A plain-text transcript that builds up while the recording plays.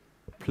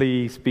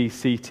please be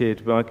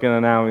seated. We're going to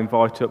now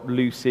invite up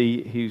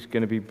Lucy, who's going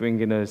to be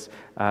bringing us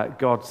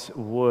God's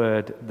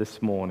word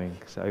this morning.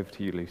 So over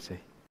to you, Lucy.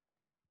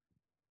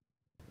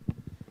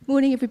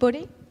 Morning,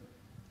 everybody.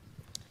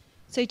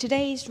 So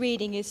today's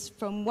reading is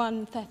from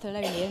 1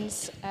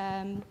 Thessalonians,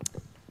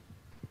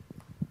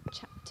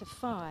 chapter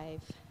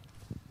 5.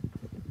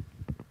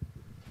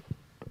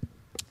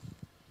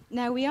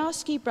 Now we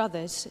ask you,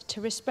 brothers,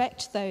 to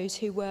respect those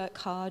who work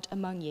hard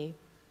among you,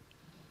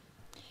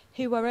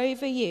 who are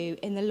over you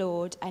in the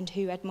Lord and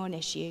who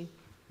admonish you.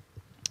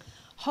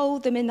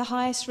 Hold them in the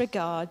highest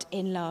regard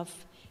in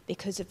love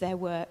because of their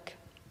work.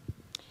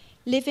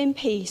 Live in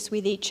peace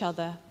with each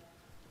other.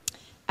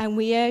 And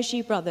we urge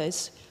you,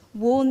 brothers,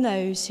 warn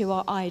those who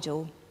are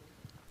idle,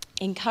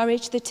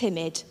 encourage the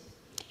timid,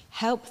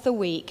 help the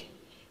weak,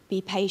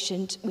 be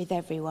patient with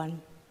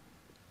everyone.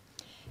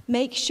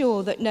 Make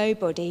sure that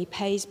nobody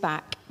pays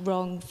back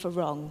wrong for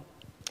wrong,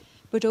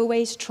 but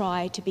always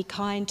try to be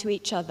kind to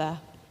each other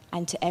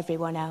and to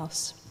everyone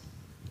else.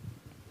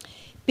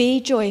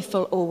 Be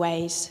joyful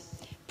always,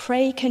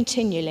 pray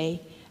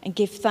continually, and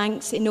give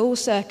thanks in all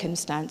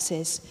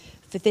circumstances,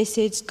 for this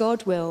is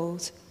God's will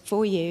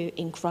for you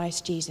in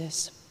Christ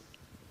Jesus.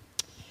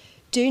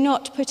 Do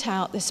not put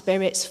out the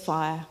Spirit's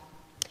fire.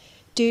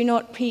 Do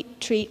not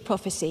treat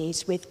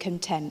prophecies with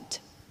contempt.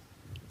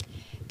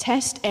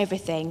 Test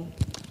everything.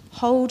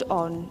 Hold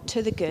on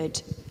to the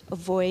good.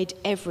 Avoid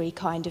every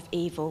kind of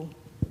evil.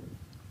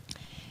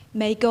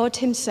 May God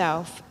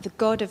himself, the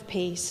God of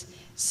peace,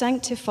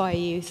 sanctify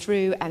you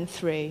through and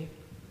through.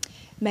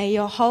 May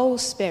your whole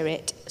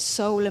spirit,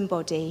 soul and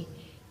body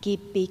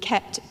be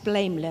kept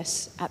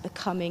blameless at the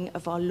coming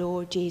of our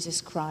Lord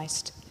Jesus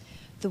Christ.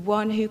 The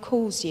one who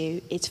calls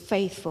you is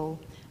faithful,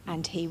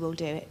 and he will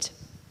do it.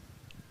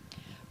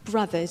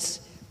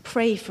 Brothers,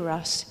 pray for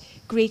us.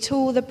 Greet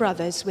all the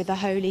brothers with a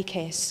holy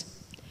kiss.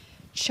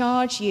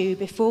 Charge you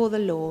before the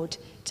Lord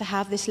to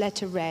have this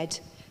letter read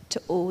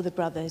to all the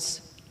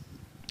brothers.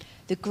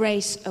 The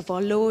grace of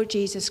our Lord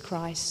Jesus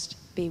Christ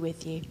be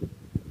with you.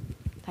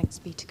 Thanks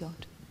be to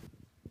God.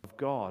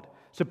 God.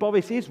 So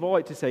Boris is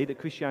right to say that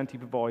Christianity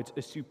provides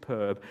a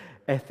superb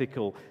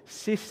ethical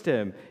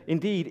system.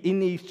 Indeed, in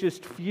these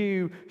just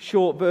few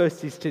short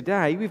verses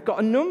today, we've got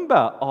a number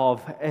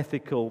of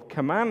ethical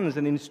commands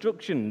and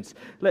instructions.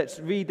 Let's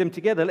read them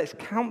together. Let's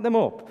count them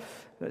up.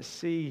 Let's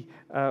see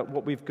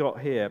what we've got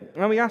here.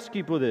 And we ask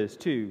you, brothers,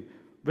 to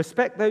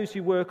respect those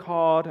who work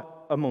hard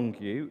among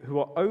you, who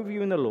are over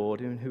you in the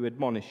Lord and who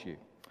admonish you.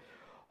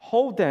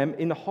 Hold them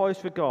in the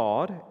highest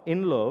regard,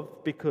 in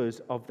love, because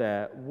of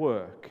their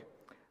work.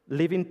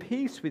 Live in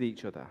peace with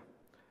each other.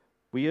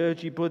 We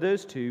urge you,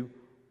 brothers, to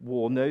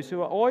warn those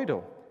who are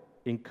idle,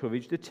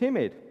 encourage the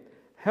timid,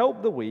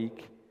 help the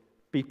weak,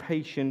 be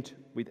patient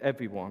with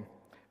everyone.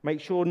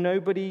 Make sure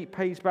nobody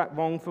pays back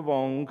wrong for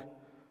wrong,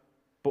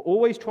 but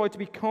always try to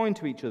be kind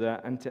to each other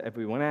and to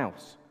everyone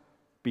else.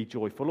 Be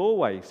joyful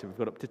always. So we've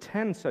got up to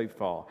 10 so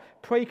far.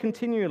 Pray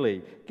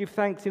continually. Give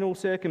thanks in all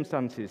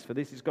circumstances, for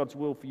this is God's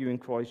will for you in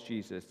Christ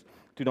Jesus.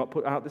 Do not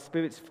put out the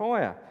Spirit's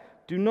fire.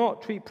 Do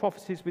not treat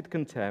prophecies with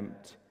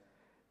contempt.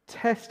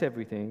 Test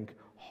everything.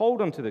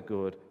 Hold on to the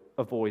good.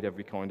 Avoid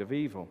every kind of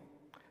evil.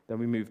 Then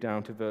we move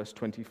down to verse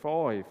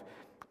 25.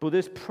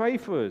 Brothers, pray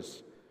for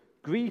us.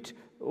 Greet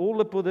all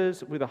the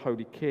brothers with a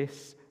holy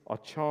kiss. I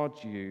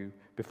charge you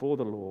before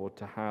the Lord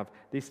to have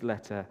this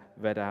letter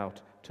read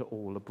out to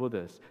all the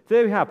brothers. So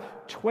there we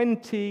have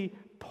 20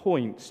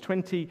 points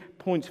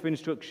for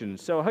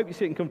instructions. So I hope you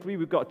see it and come through.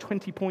 We've got a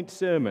 20-point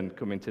sermon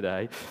coming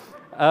today.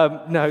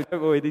 No,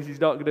 don't worry, this is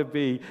not going to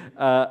be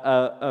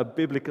a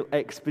biblical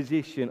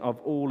exposition of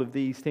all of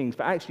these things.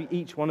 But actually,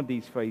 each one of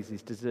these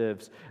phrases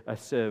deserves a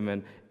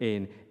sermon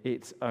in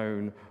its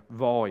own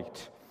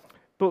right.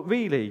 But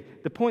really,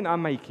 the point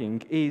I'm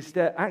making is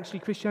that actually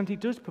Christianity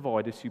does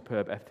provide a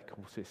superb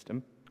ethical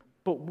system.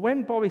 But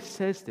when Boris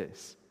says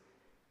this,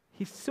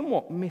 he's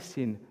somewhat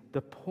missing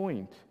the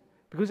point.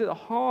 Because at the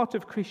heart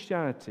of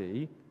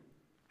Christianity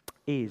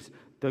is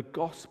the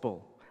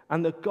gospel.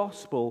 And the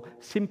gospel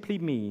simply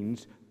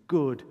means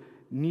good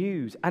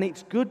news. And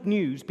it's good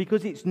news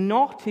because it's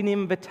not an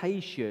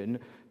invitation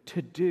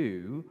to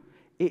do,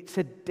 it's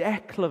a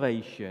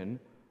declaration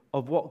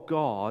of what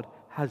God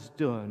has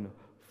done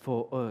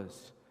for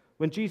us.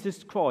 When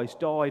Jesus Christ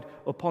died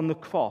upon the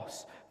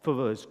cross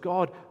for us,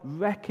 God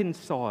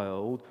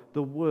reconciled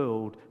the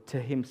world to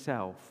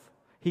himself.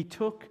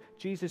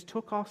 Jesus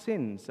took our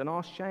sins and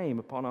our shame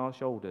upon our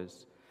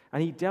shoulders,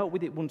 and he dealt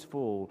with it once for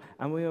all,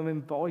 and we are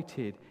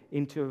invited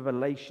into a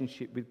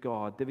relationship with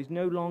God. There is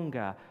no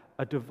longer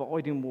a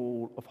dividing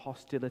wall of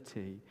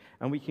hostility,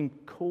 and we can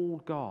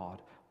call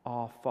God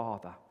our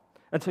Father.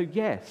 And so,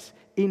 yes,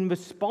 in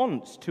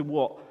response to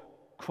what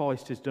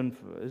Christ has done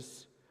for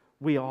us,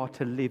 we are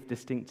to live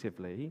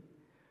distinctively,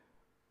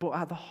 but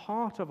at the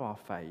heart of our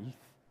faith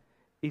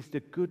is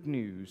the good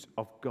news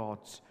of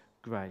God's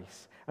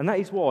grace. And that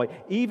is why,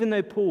 even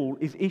though Paul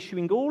is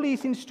issuing all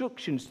these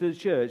instructions to the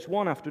church,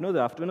 one after another,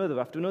 after another,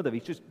 after another,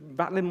 he's just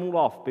battling them all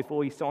off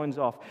before he signs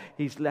off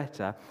his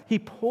letter, he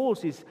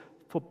pauses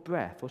for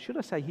breath, or should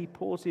I say he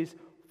pauses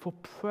for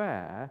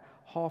prayer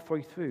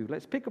halfway through.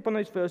 Let's pick up on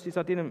those verses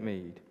I didn't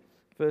read.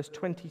 Verse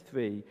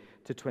 23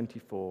 to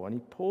 24. And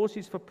he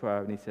pauses for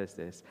prayer and he says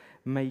this: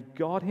 "May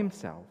God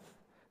himself,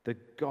 the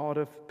God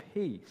of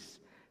peace,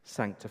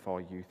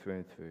 sanctify you through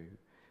and through.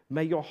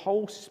 May your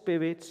whole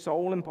spirit,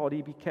 soul, and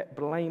body be kept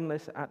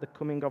blameless at the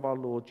coming of our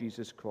Lord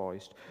Jesus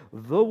Christ.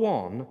 The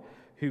one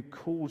who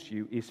calls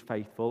you is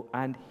faithful,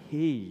 and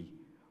he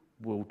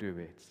will do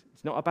it."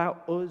 It's not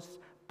about us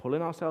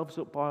pulling ourselves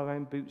up by our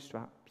own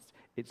bootstraps.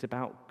 It's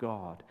about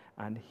God,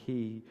 and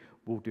he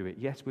will do it.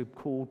 Yes, we're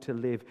called to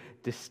live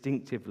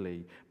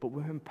distinctively, but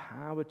we're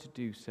empowered to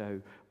do so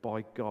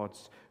by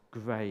God's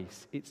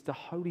grace. It's the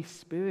Holy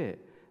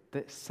Spirit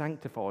that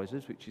sanctifies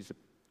us, which is a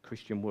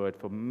Christian word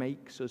for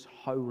makes us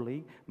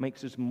holy,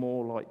 makes us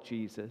more like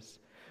Jesus.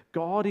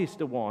 God is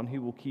the one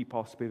who will keep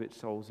our spirits,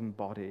 souls, and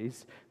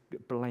bodies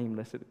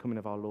blameless at the coming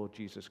of our Lord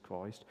Jesus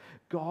Christ.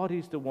 God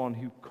is the one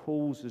who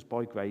calls us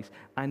by grace,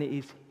 and it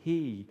is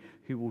he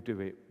who will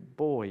do it.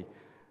 Boy,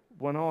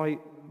 when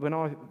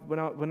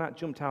that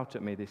jumped out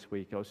at me this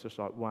week, I was just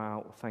like,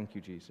 wow, thank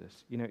you,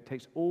 Jesus. You know, it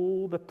takes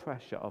all the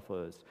pressure off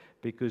us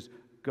because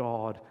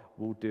God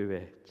will do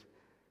it.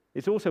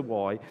 It's also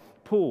why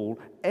Paul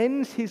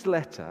ends his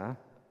letter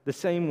the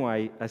same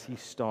way as he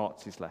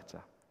starts his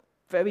letter.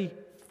 Very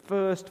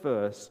first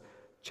verse,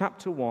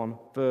 chapter 1,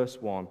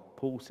 verse 1,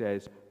 Paul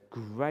says,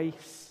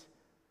 "Grace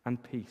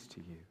and peace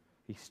to you."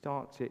 He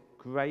starts it,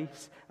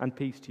 "Grace and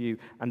peace to you."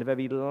 And the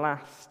very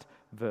last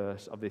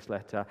verse of this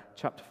letter,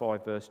 chapter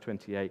 5, verse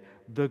 28,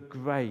 "The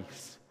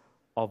grace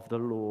of the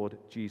Lord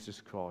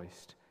Jesus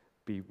Christ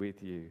be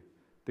with you."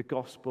 The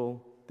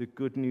gospel, the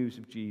good news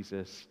of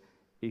Jesus,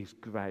 is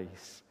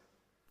grace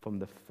from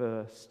the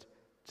first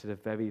to the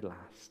very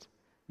last.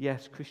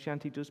 Yes,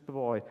 Christianity does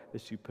provide a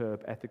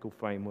superb ethical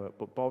framework,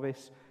 but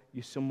Boris,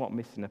 you're somewhat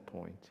missing a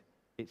point.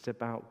 It's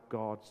about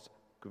God's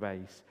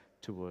grace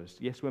to us.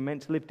 Yes, we're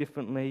meant to live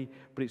differently,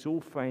 but it's all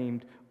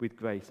framed with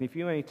grace. And if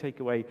you only take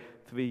away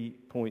 3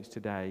 points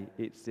today,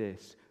 it's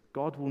this: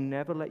 God will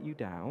never let you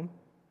down.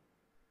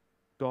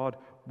 God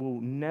will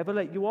never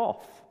let you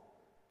off.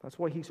 That's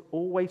why he's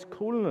always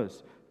calling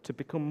us to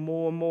become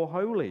more and more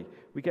holy.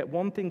 We get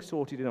one thing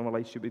sorted in our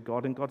relationship with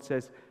God, and God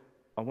says,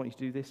 "I want you to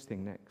do this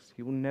thing next."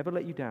 He will never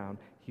let you down.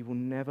 He will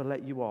never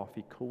let you off.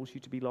 He calls you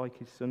to be like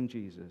his son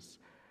Jesus,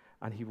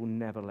 and he will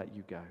never let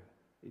you go.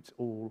 It's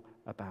all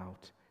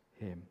about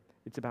him.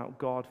 It's about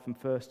God from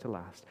first to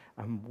last.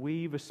 And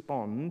we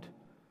respond,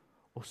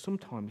 or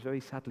sometimes, very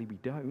sadly, we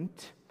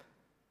don't.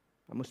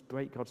 That must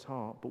break God's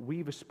heart, but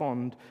we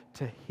respond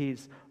to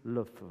his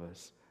love for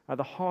us. At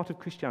the heart of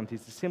Christianity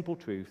is the simple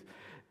truth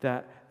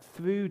that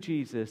through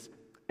Jesus,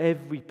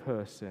 every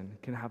person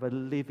can have a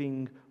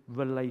living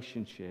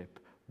relationship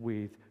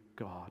with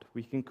God.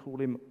 We can call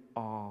him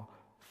our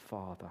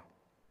Father.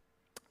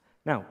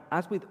 Now,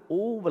 as with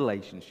all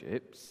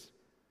relationships,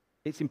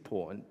 it's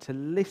important to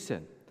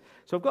listen.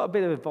 So I've got a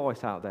bit of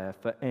advice out there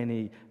for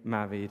any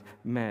married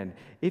men.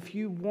 If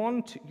you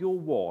want your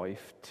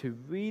wife to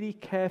really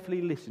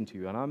carefully listen to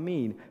you, and I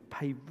mean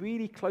pay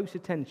really close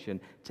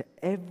attention to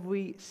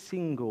every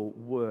single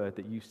word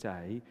that you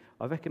say,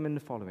 I recommend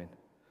the following: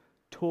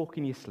 talk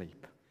in your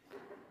sleep.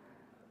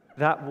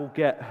 That will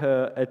get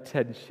her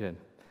attention.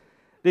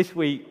 This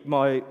week,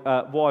 my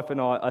wife and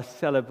I are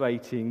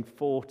celebrating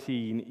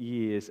 14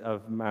 years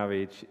of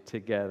marriage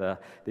together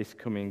this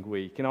coming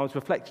week. And I was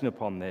reflecting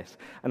upon this,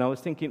 and I was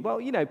thinking, well,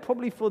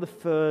 probably for the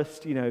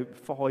first,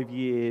 5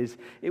 years,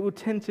 it would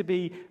tend to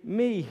be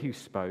me who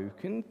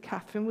spoke, and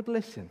Catherine would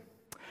listen.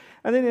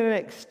 And then in the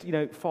next,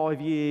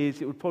 5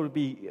 years, it would probably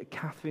be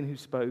Catherine who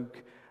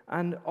spoke,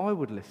 and I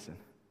would listen.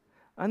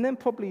 And then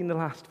probably in the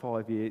last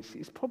 5 years,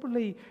 it's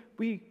probably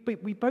we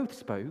both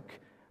spoke,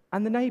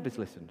 and the neighbours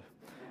listened.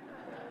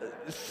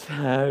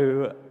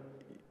 So,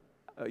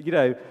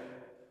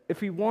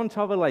 if we want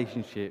our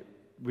relationship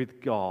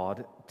with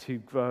God to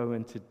grow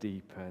and to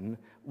deepen,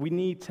 we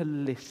need to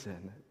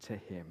listen to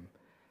him.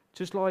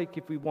 Just like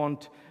if we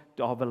want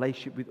our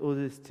relationship with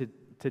others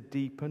to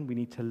deepen, we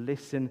need to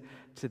listen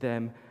to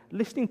them.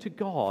 Listening to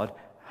God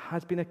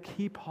has been a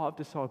key part of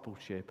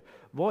discipleship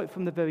right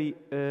from the very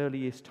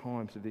earliest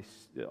times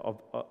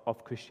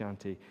of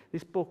Christianity.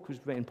 This book was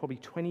written probably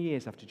 20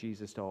 years after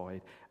Jesus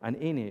died, and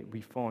in it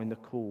we find the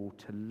call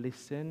to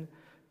listen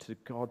to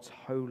God's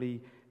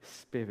Holy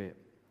Spirit.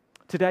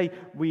 Today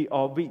we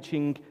are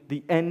reaching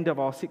the end of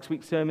our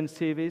 6-week sermon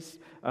series,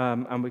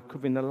 and we're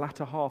covering the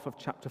latter half of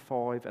chapter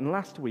 5. And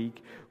last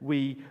week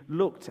we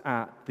looked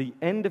at the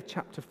end of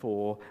chapter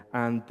 4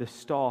 and the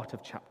start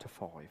of chapter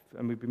 5.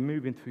 And we've been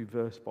moving through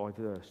verse by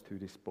verse through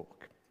this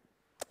book.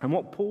 And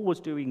what Paul was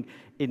doing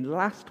in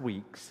last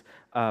week's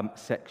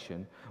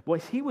section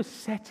was he was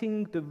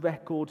setting the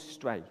record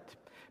straight.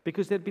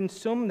 Because there had been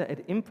some that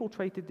had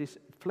infiltrated this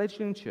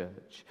fledgling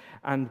church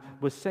and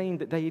was saying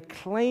that they had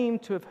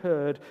claimed to have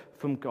heard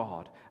from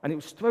God. And it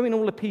was throwing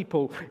all the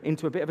people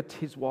into a bit of a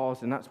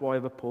tiswas, and that's why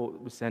a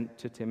report was sent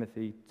to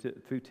Timothy,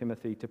 through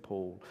Timothy to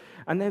Paul.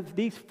 And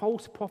these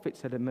false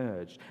prophets had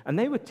emerged, and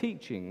they were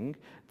teaching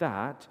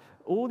that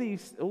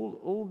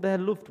all their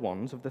loved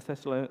ones of the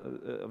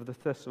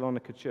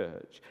Thessalonica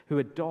church who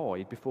had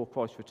died before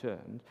Christ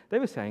returned, they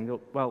were saying,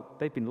 well,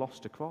 they've been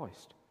lost to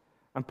Christ.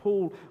 And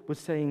Paul was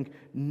saying,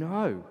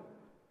 no,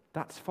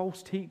 that's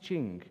false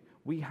teaching.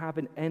 We have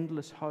an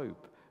endless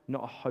hope,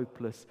 not a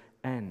hopeless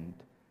end.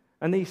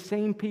 And these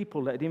same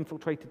people that had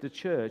infiltrated the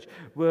church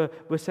were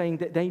saying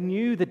that they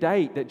knew the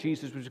date that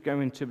Jesus was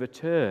going to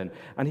return.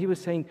 And he was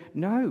saying,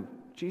 no,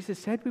 Jesus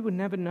said we would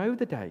never know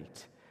the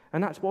date.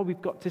 And that's why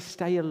we've got to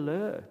stay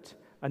alert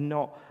and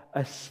not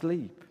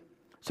asleep.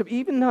 So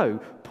even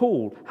though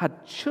Paul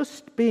had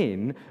just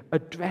been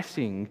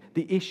addressing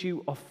the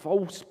issue of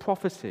false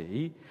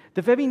prophecy,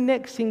 the very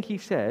next thing he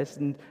says,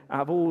 and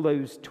out of all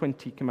those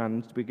 20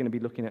 commands, we're going to be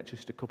looking at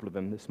just a couple of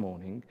them this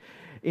morning,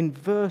 in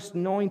verse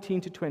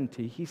 19 to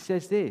 20, he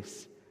says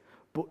this,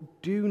 but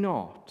do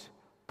not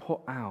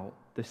put out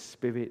the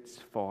Spirit's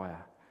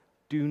fire.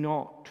 Do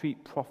not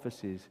treat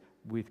prophecies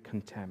with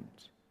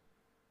contempt.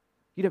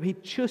 You know, he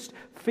just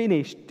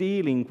finished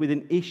dealing with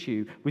an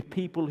issue with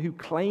people who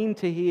claim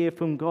to hear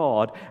from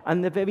God,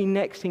 and the very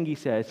next thing he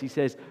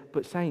says,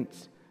 but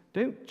saints,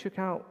 don't chuck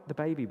out the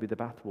baby with the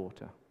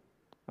bathwater.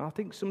 I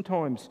think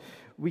sometimes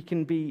we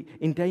can be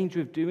in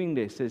danger of doing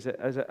this as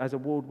a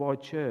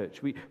worldwide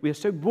church. We are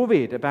so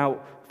worried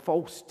about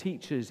false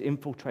teachers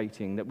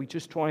infiltrating that we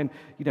just try and,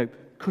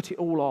 cut it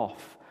all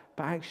off.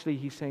 But actually,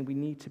 he's saying we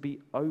need to be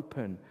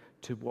open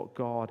to what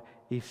God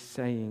is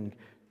saying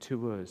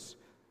to us.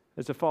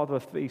 As a father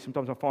of three,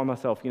 sometimes I find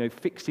myself,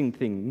 fixing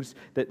things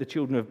that the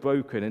children have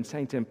broken and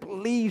saying to them,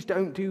 please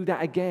don't do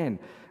that again.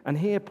 And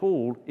here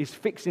Paul is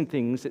fixing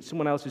things that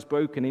someone else has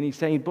broken, and he's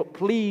saying, but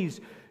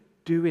please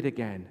do it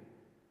again.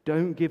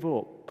 Don't give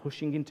up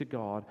pushing into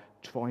God,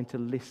 trying to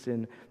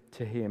listen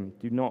to him.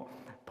 Do not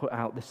put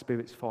out the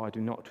Spirit's fire.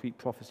 Do not treat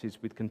prophecies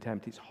with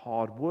contempt. It's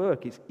hard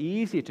work. It's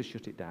easier to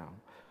shut it down.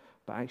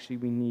 But actually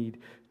we need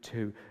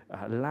to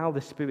allow the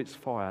Spirit's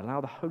fire,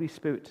 allow the Holy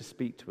Spirit to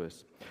speak to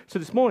us. So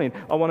this morning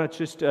I want to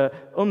just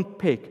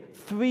unpick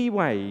 3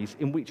 ways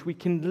in which we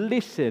can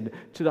listen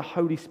to the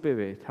Holy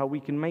Spirit, how we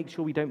can make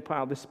sure we don't put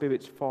out the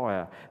Spirit's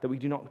fire, that we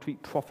do not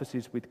treat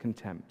prophecies with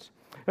contempt.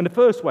 And the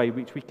first way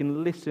which we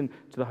can listen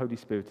to the Holy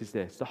Spirit is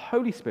this. The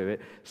Holy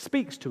Spirit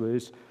speaks to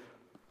us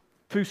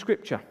through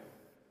Scripture.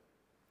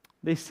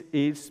 This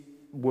is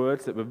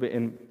words that were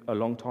written a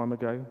long time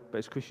ago, but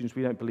as Christians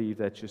we don't believe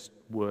they're just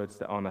words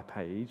that are on a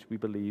page. We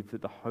believe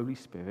that the Holy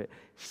Spirit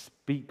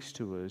speaks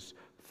to us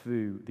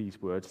through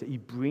these words, that he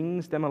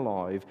brings them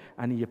alive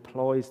and he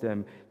applies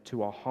them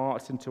to our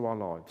hearts and to our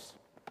lives.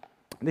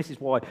 And this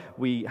is why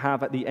we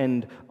have at the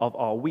end of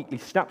our weekly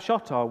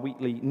snapshot, our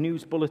weekly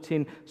news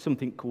bulletin,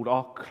 something called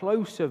our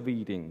closer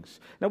readings.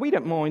 Now, we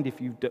don't mind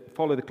if you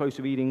follow the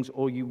closer readings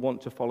or you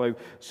want to follow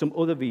some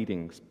other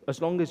readings,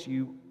 as long as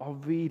you are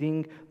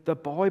reading the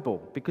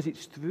Bible, because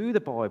it's through the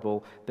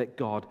Bible that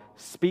God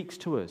speaks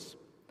to us.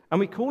 And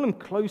we call them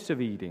closer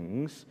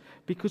readings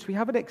because we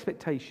have an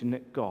expectation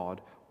that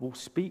God will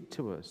speak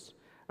to us.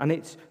 And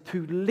it's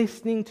through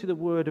listening to the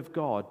Word of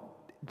God.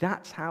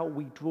 That's how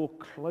we draw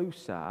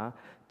closer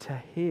to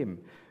him,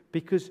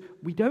 because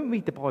we don't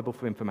read the Bible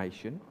for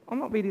information. I'm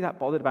not really that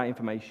bothered about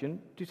information.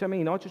 Do you see what I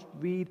mean? I just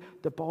read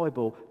the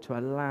Bible to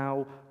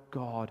allow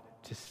God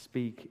to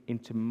speak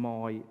into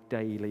my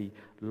daily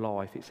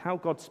life. It's how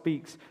God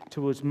speaks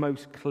to us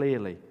most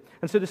clearly.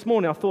 And so this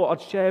morning I thought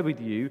I'd share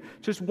with you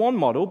just one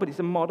model, but it's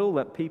a model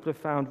that people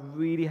have found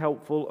really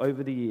helpful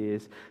over the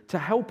years to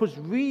help us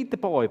read the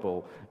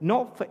Bible,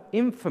 not for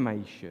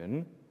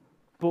information,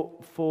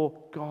 but for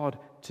God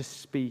to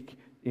speak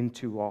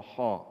into our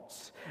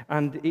hearts.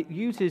 And it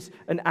uses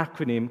an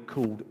acronym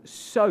called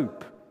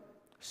SOAP.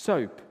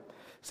 SOAP.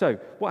 So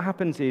what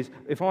happens is,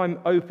 if I'm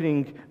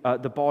opening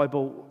the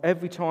Bible,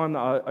 every time that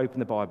I open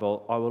the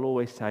Bible, I will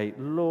always say,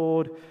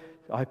 Lord,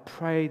 I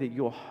pray that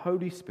your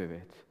Holy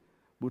Spirit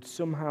would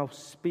somehow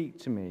speak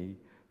to me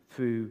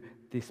through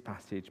this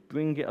passage,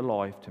 bring it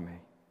alive to me.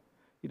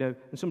 And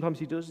sometimes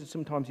he does and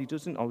sometimes he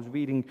doesn't. I was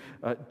reading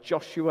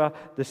Joshua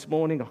this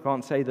morning. I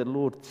can't say that the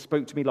Lord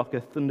spoke to me like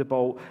a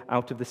thunderbolt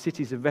out of the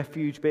cities of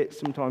refuge bit.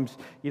 Sometimes,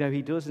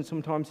 he does and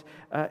sometimes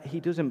he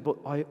doesn't. But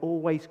I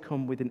always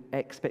come with an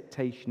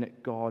expectation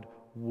that God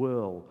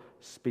will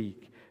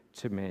speak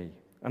to me.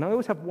 And I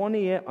always have one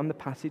ear on the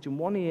passage and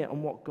one ear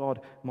on what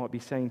God might be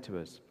saying to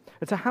us.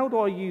 And so how do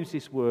I use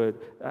this word?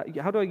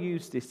 How do I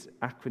use this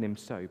acronym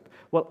SOAP?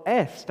 Well,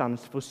 S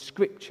stands for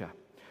Scripture.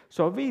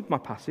 So I read my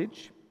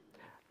passage,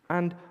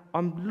 and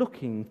I'm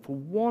looking for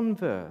one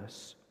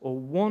verse or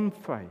one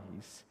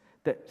phrase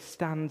that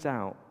stands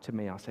out to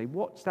me. I say,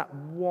 what's that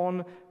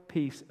one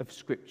piece of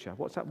Scripture?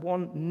 What's that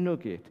one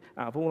nugget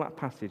out of all that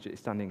passage that is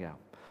standing out?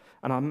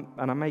 And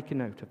I make a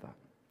note of that.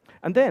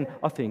 And then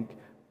I think,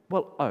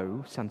 well,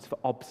 O stands for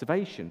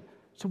observation.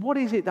 So what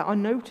is it that I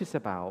notice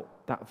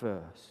about that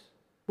verse?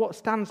 What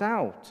stands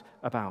out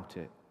about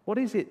it? What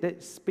is it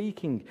that's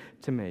speaking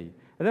to me?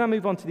 And then I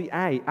move on to the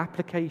A,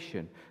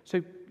 application.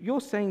 So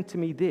you're saying to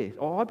me this,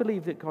 or I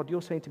believe that, God,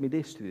 you're saying to me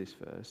this through this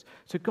verse.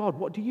 So God,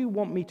 what do you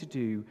want me to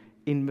do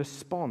in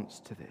response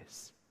to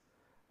this?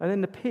 And then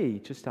the P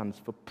just stands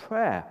for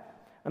prayer.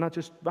 And I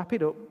just wrap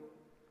it up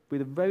with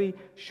a very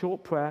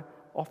short prayer,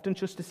 often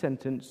just a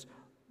sentence,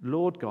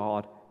 Lord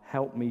God,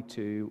 help me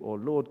to, or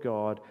Lord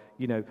God,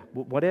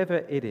 whatever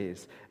it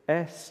is.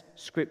 S,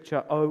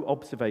 scripture, O,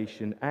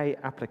 observation, A,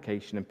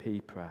 application, and P,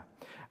 prayer.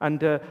 And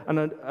for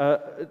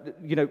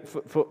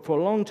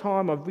a long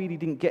time, I really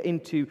didn't get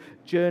into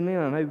journaling.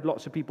 I know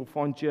lots of people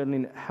find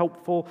journaling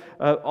helpful.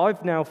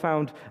 I've now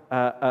found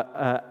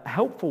a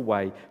helpful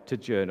way to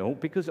journal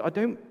because I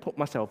don't put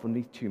myself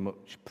under too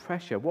much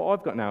pressure. What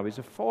I've got now is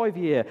a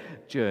 5-year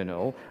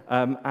journal,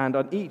 and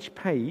on each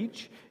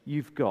page,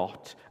 you've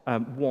got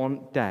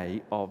 1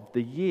 day of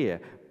the year.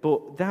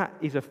 But that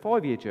is a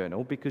 5-year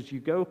journal because you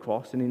go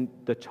across and in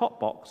the top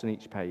box on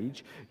each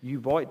page, you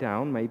write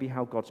down maybe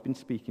how God's been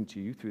speaking to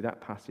you through that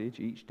passage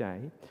each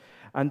day.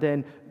 And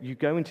then you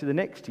go into the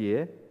next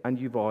year and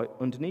you write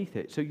underneath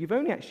it. So you've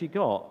only actually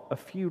got a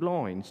few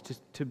lines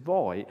to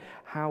write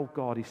how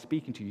God is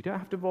speaking to you. You don't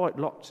have to write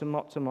lots and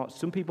lots and lots.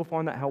 Some people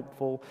find that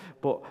helpful,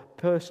 but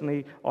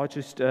personally, I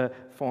just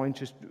find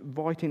just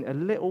writing a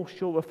little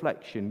short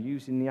reflection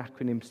using the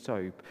acronym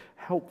SOAP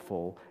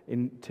helpful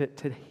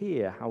to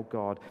hear how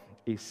God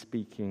is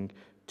speaking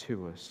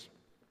to us.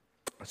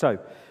 So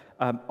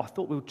I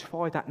thought we'll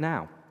try that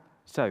now.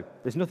 So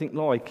there's nothing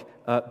like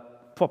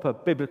proper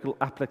biblical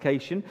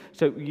application.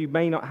 So you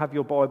may not have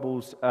your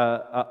Bibles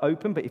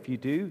open, but if you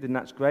do, then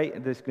that's great.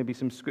 And there's going to be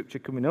some scripture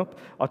coming up.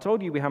 I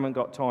told you we haven't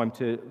got time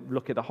to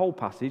look at the whole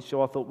passage,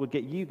 so I thought we'd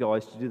get you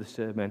guys to do the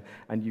sermon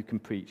and you can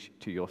preach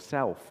to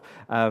yourself.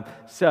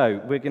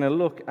 So we're going to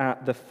look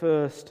at the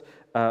first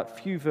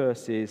few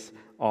verses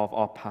of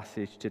our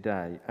passage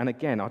today. And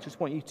again, I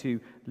just want you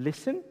to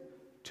listen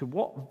to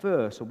what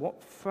verse or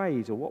what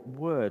phrase or what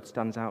word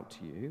stands out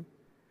to you,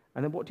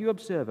 and then what do you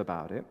observe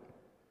about it,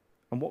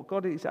 and what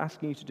God is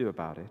asking you to do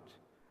about it,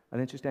 and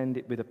then just end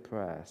it with a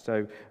prayer. So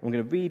I'm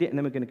going to read it, and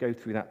then we're going to go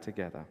through that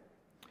together.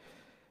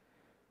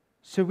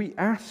 So we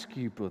ask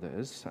you,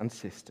 brothers and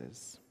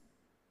sisters,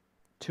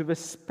 to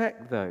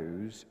respect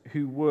those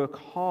who work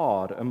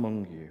hard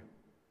among you,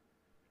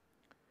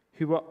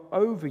 who are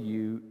over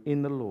you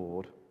in the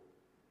Lord,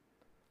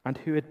 and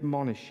who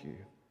admonish you.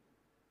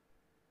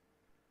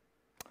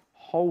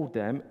 Hold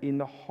them in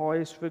the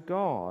highest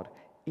regard,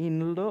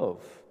 in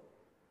love,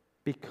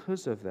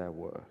 because of their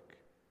work.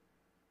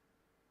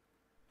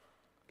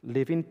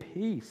 Live in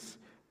peace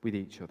with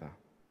each other.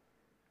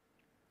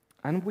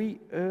 And we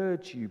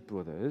urge you,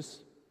 brothers,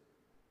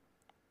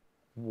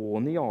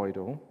 warn the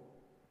idle,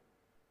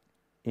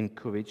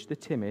 encourage the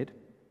timid,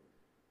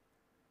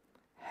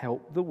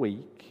 help the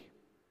weak,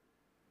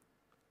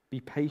 be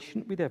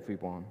patient with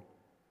everyone.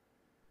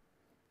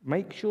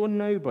 Make sure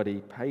nobody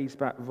pays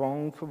back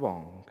wrong for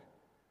wrong,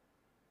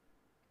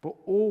 but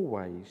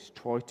always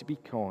try to be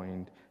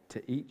kind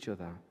to each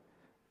other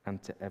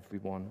and to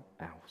everyone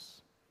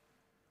else.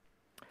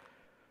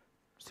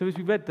 So as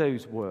we read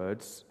those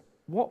words,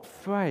 what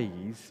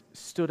phrase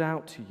stood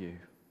out to you?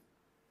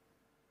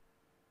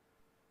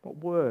 What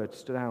word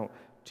stood out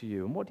to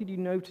you? And what did you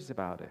notice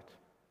about it?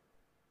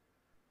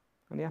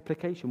 And the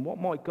application, what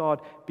might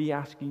God be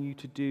asking you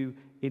to do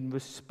in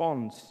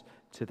response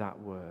to that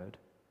word?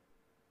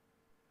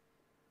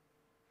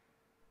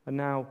 And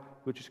now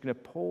we're just going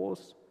to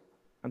pause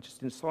and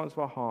just in the silence of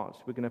our hearts,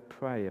 we're going to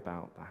pray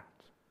about that.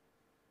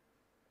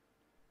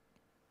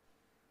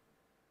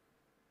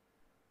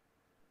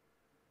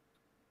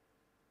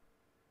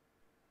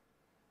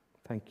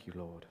 Thank you,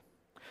 Lord.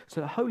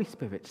 So the Holy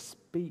Spirit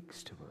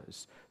speaks to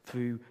us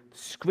through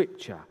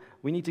Scripture.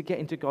 We need to get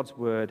into God's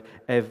Word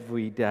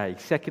every day.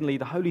 Secondly,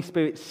 the Holy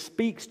Spirit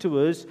speaks to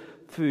us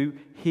through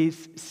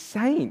His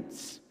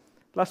saints.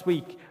 Last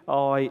week,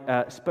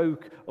 I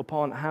spoke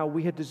upon how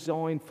we are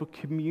designed for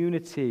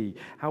community,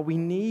 how we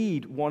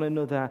need one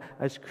another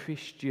as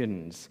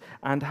Christians,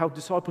 and how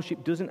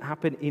discipleship doesn't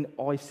happen in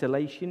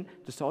isolation.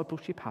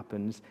 Discipleship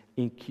happens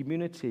in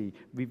community.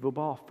 We rub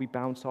off, we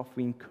bounce off,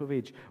 we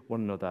encourage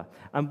one another.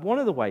 And one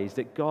of the ways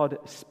that God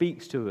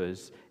speaks to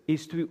us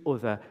is through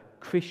other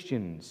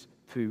Christians,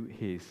 through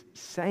His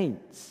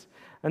saints.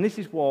 And this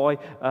is why,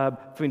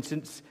 for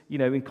instance,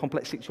 in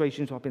complex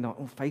situations, I've been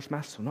like, face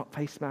masks or not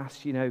face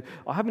masks, I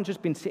haven't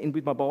just been sitting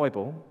with my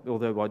Bible,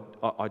 although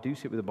I do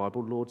sit with the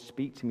Bible, Lord,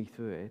 speak to me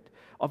through it.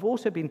 I've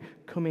also been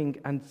coming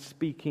and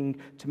speaking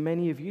to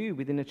many of you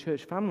within a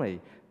church family,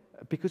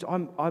 because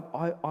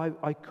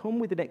I come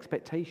with an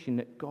expectation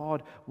that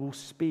God will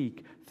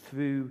speak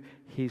through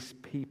His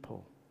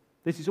people.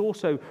 This is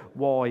also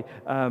why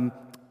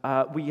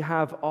we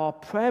have our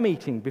prayer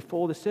meeting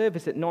before the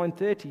service at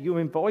 9:30. You're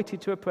invited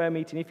to a prayer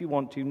meeting if you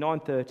want to,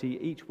 9:30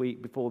 each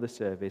week before the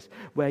service,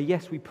 where,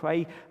 yes, we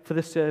pray for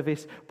the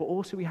service, but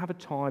also we have a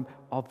time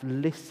of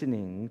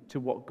listening to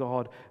what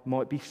God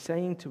might be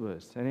saying to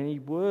us and any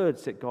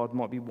words that God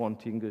might be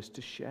wanting us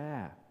to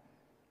share.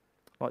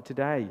 Like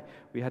today,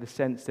 we had a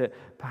sense that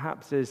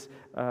perhaps there's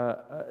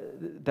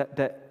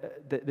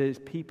there's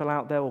people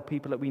out there or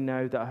people that we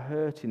know that are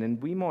hurting,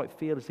 and we might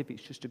feel as if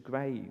it's just a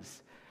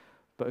graze.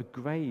 But a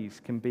graze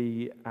can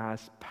be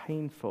as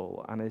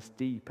painful and as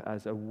deep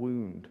as a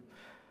wound.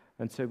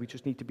 And so we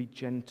just need to be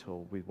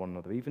gentle with one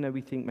another, even though we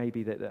think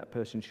maybe that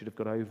person should have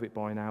got over it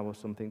by now or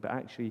something. But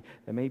actually,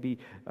 there may be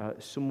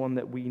someone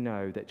that we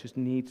know that just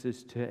needs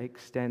us to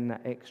extend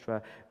that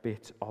extra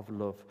bit of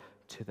love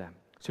to them.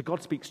 So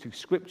God speaks through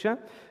Scripture.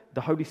 The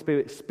Holy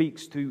Spirit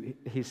speaks through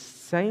his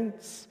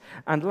saints.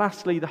 And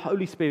lastly, the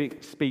Holy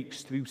Spirit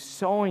speaks through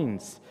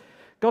signs.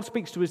 God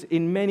speaks to us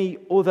in many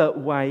other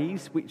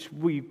ways, which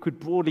we could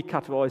broadly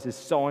categorize as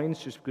signs,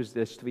 just because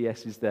there's 3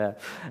 S's there.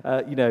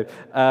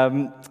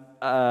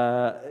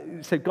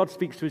 So God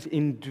speaks to us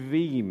in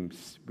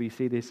dreams. We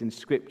see this in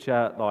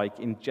Scripture, like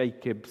in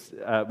Jacob's,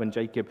 when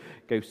Jacob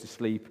goes to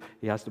sleep,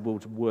 he has the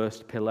world's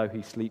worst pillow.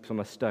 He sleeps on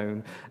a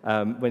stone.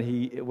 When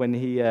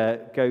he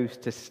goes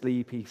to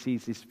sleep, he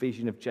sees this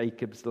vision of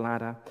Jacob's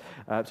ladder.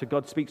 So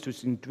God speaks to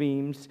us in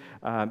dreams.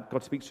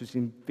 God speaks to us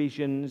in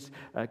visions.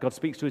 God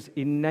speaks to us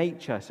in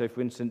nature. So,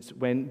 for instance,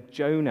 when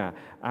Jonah,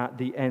 at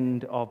the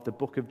end of the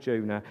book of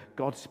Jonah,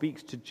 God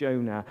speaks to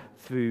Jonah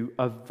through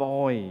a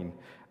vine,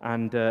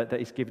 and that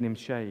is giving him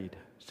shade.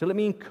 So let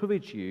me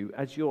encourage you,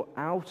 as you're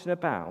out and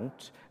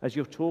about, as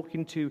you're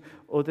talking to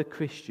other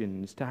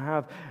Christians, to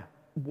have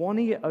one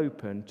ear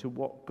open to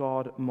what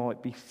God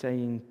might be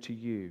saying to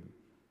you.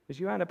 As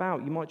you're out and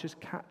about, you might just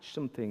catch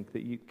something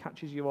that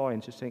catches your eye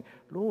and just saying,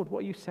 Lord, what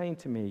are you saying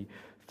to me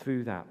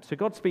through that? So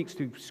God speaks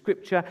through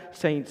Scripture,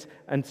 saints,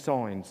 and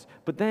signs.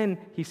 But then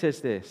he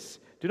says this,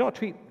 do not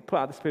put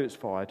out the Spirit's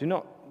fire, do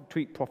not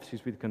treat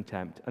prophecies with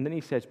contempt. And then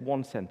he says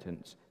one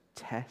sentence,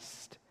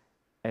 test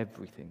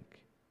everything.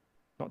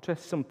 Not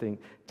test something,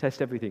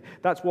 test everything.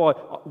 That's why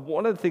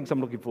one of the things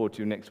I'm looking forward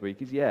to next week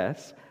is,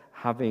 yes,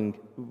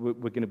 we're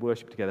going to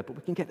worship together, but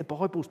we can get the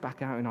Bibles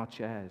back out in our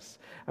chairs.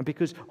 And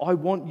because I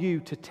want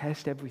you to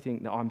test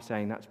everything that I'm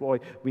saying, that's why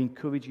we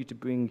encourage you to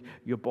bring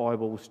your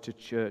Bibles to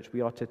church. We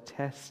are to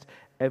test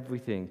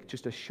everything.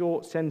 Just a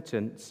short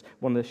sentence,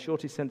 one of the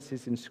shortest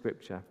sentences in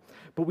Scripture.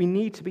 But we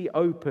need to be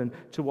open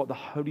to what the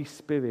Holy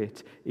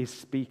Spirit is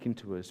speaking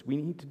to us. We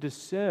need to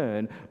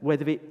discern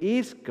whether it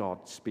is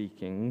God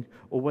speaking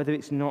or whether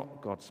it's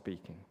not God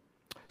speaking.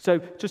 So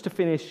just to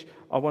finish,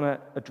 I want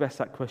to address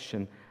that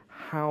question.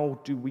 How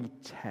do we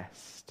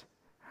test?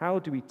 How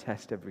do we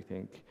test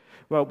everything?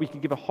 Well, we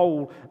could give a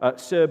whole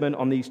sermon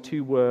on these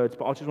 2 words,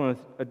 but I just want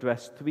to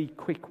address 3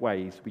 quick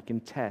ways we can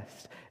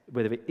test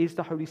whether it is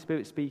the Holy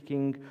Spirit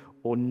speaking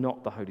or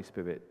not the Holy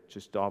Spirit,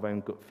 just our own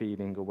gut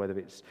feeling, or whether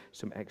it's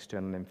some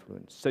external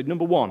influence. So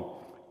number 1,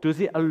 does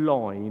it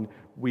align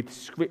with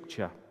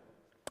Scripture?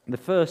 The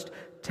first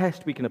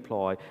test we can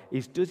apply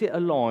is, does it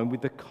align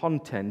with the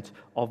content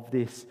of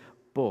this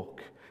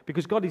book?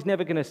 Because God is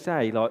never going to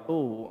say, like,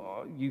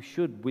 oh, you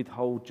should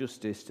withhold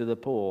justice to the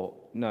poor.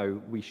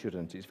 No, we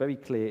shouldn't. It's very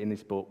clear in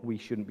this book, we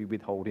shouldn't be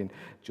withholding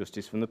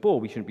justice from the poor.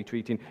 We shouldn't be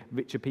treating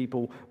richer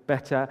people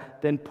better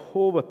than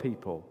poorer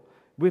people.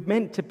 We're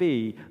meant to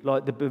be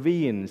like the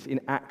Bereans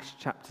in Acts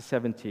chapter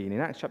 17.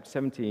 In Acts chapter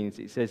 17,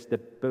 it says the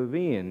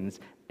Bereans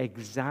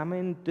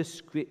examined the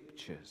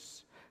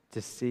Scriptures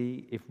to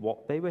see if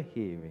what they were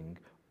hearing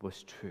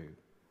was true.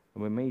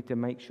 And we're made to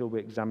make sure we're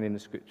examining the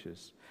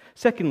Scriptures.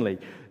 Secondly,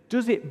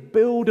 does it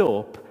build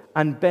up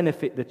and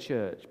benefit the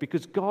church?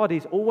 Because God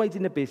is always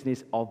in the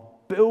business of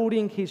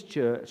building his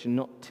church and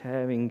not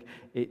tearing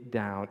it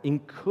down,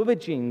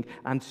 encouraging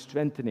and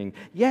strengthening.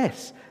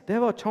 Yes,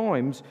 there are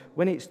times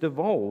when it's the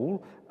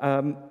role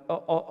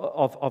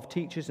of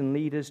teachers and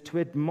leaders to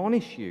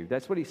admonish you.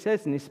 That's what it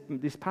says in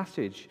this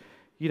passage.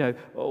 You know,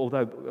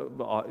 although,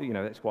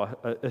 that's quite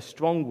a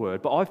strong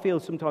word, but I feel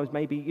sometimes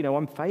maybe,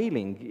 I'm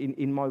failing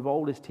in my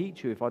role as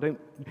teacher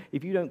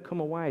if you don't come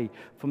away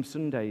from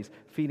Sundays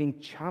feeling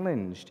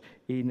challenged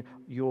in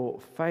your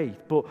faith.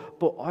 But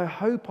I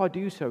hope I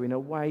do so in a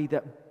way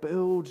that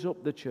builds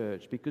up the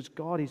church, because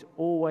God is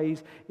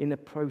always in the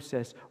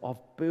process of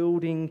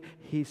building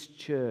his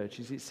church.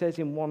 As it says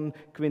in 1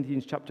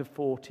 Corinthians chapter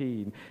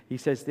 14, he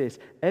says this,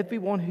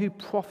 everyone who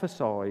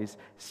prophesies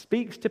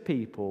speaks to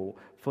people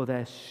for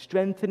their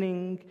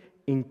strengthening,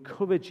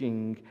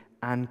 encouraging,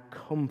 and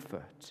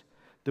comfort.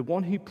 The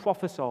one who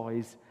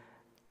prophesies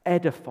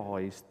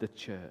edifies the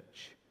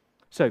church.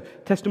 So,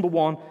 test number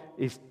 1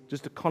 is,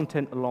 does the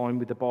content align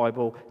with the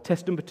Bible?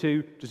 Test number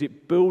 2, does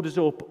it build us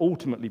up,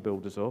 ultimately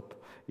build us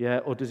up? Yeah,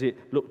 or does it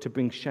look to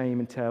bring shame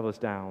and tear us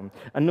down?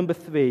 And number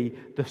 3,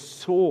 the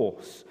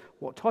source.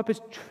 What type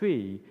of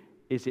tree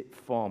is it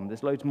from?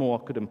 There's loads more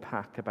I could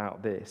unpack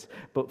about this.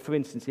 But for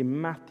instance,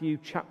 in Matthew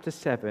chapter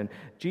 7,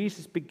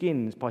 Jesus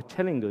begins by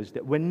telling us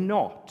that we're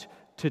not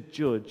to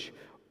judge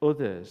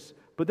others.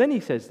 But then he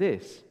says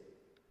this,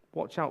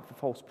 watch out for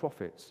false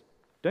prophets.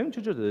 Don't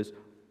judge others,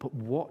 but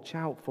watch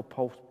out for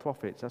false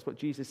prophets. That's what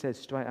Jesus says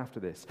straight after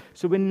this.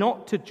 So we're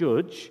not to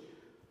judge,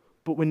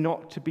 but we're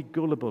not to be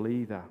gullible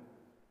either.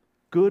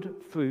 Good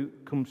fruit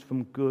comes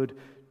from good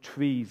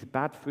trees.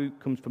 Bad fruit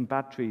comes from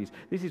bad trees.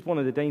 This is one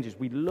of the dangers.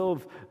 We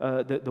love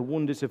the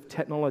wonders of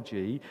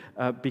technology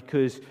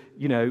because,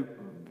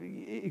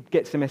 it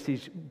gets the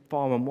message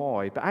far and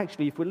wide. But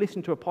actually, if we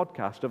listen to a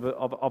podcast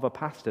of a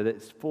pastor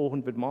that's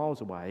 400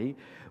 miles away,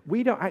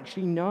 we don't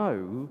actually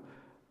know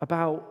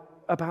about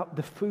about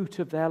the fruit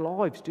of their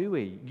lives, do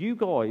we? You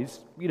guys,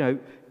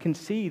 can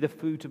see the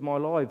fruit of my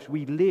lives.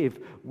 We live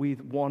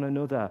with one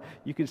another.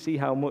 You can see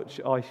how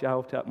much I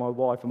shout at my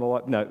wife, and my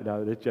wife, no,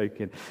 they're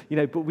joking.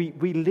 But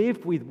we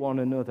live with one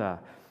another.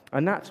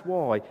 And that's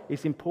why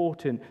it's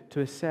important to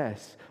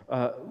assess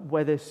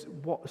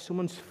what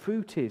someone's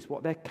fruit is,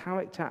 what their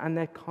character and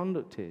their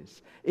conduct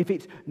is. If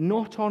it's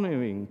not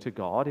honouring to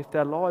God, if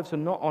their lives are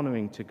not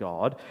honouring to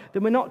God,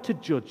 then we're not to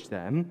judge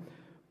them.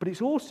 But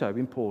it's also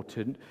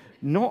important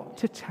not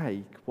to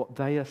take what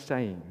they are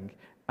saying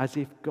as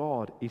if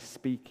God is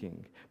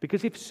speaking.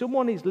 Because if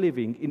someone is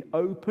living in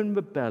open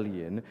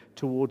rebellion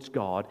towards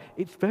God,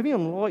 it's very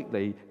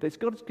unlikely that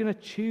God's going to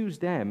choose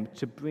them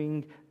to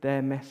bring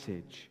their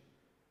message.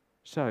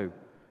 So,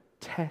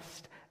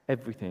 test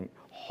everything.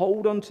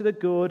 Hold on to the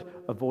good,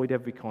 avoid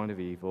every kind of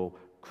evil.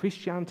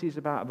 Christianity is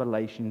about a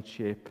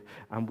relationship,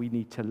 and we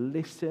need to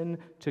listen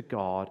to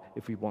God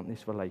if we want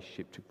this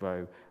relationship to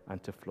grow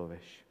and to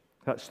flourish.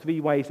 That's 3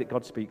 ways that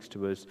God speaks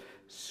to us: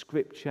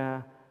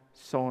 Scripture,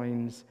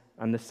 signs,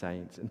 and the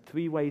saints. And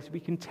 3 ways we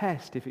can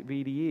test if it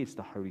really is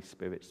the Holy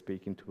Spirit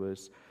speaking to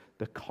us.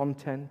 The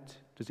content,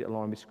 does it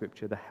align with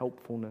Scripture? The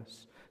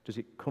helpfulness, does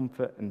it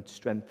comfort and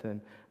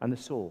strengthen? And the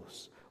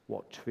source,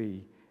 what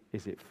tree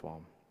is it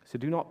from? So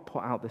do not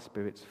put out the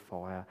Spirit's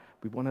fire.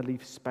 We want to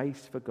leave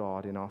space for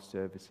God in our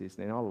services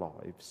and in our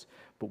lives,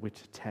 but we're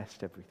to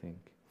test everything.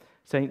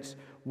 Saints,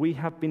 we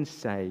have been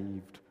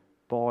saved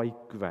by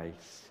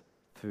grace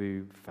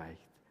through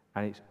faith,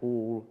 and it's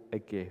all a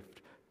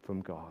gift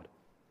from God.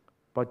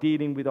 By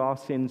dealing with our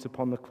sins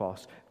upon the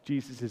cross,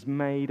 Jesus has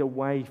made a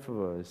way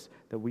for us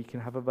that we can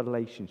have a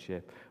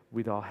relationship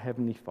with our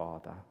Heavenly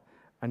Father,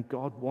 and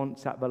God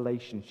wants that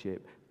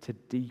relationship to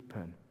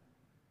deepen.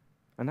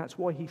 And that's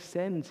why he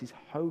sends his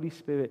Holy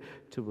Spirit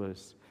to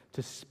us,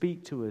 to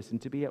speak to us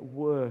and to be at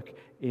work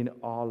in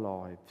our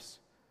lives.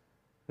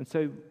 And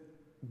so,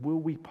 will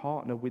we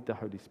partner with the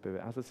Holy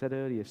Spirit? As I said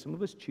earlier, some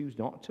of us choose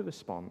not to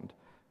respond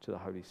to the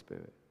Holy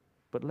Spirit.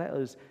 But let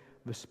us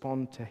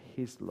respond to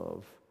his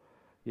love.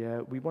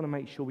 Yeah, we want to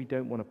make sure we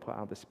don't want to put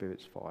out the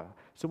Spirit's fire.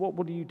 So what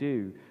will you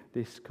do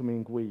this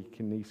coming week,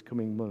 in these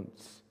coming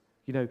months?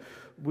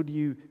 Would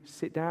you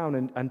sit down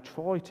and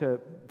try to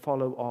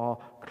follow our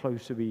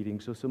closer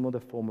readings or some other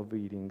form of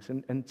readings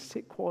and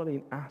sit quietly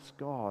and ask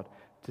God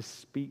to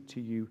speak to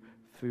you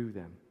through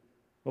them?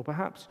 Or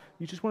perhaps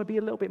you just want to be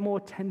a little bit more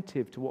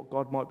attentive to what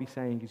God might be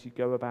saying as you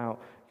go about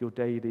your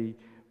daily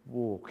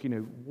walk.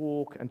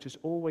 Walk and just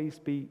always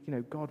be,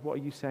 God, what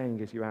are you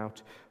saying as you're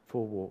out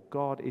for a walk?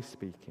 God is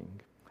speaking.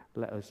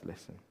 Let us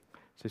listen.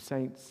 So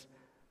saints,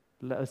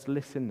 let us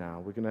listen now.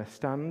 We're going to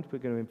stand. We're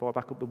going to invite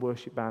back up the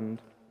worship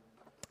band.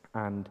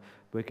 And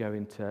we're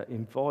going to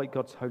invite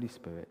God's Holy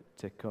Spirit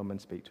to come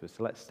and speak to us.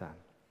 So let's stand.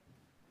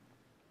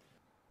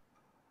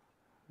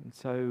 And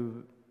so,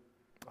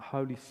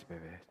 Holy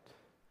Spirit,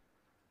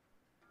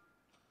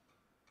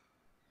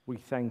 we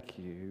thank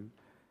you,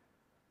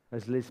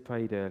 as Liz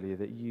prayed earlier,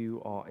 that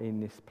you are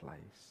in this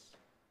place.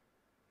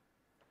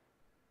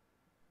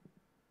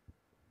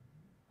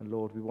 And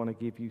Lord, we want to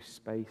give you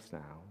space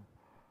now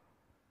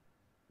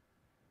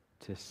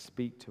to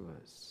speak to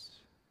us.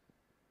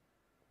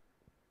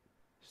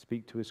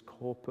 Speak to us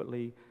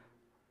corporately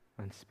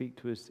and speak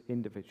to us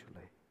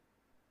individually.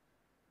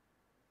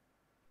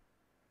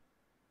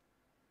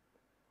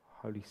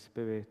 Holy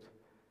Spirit,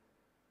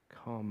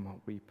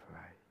 come, we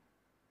pray.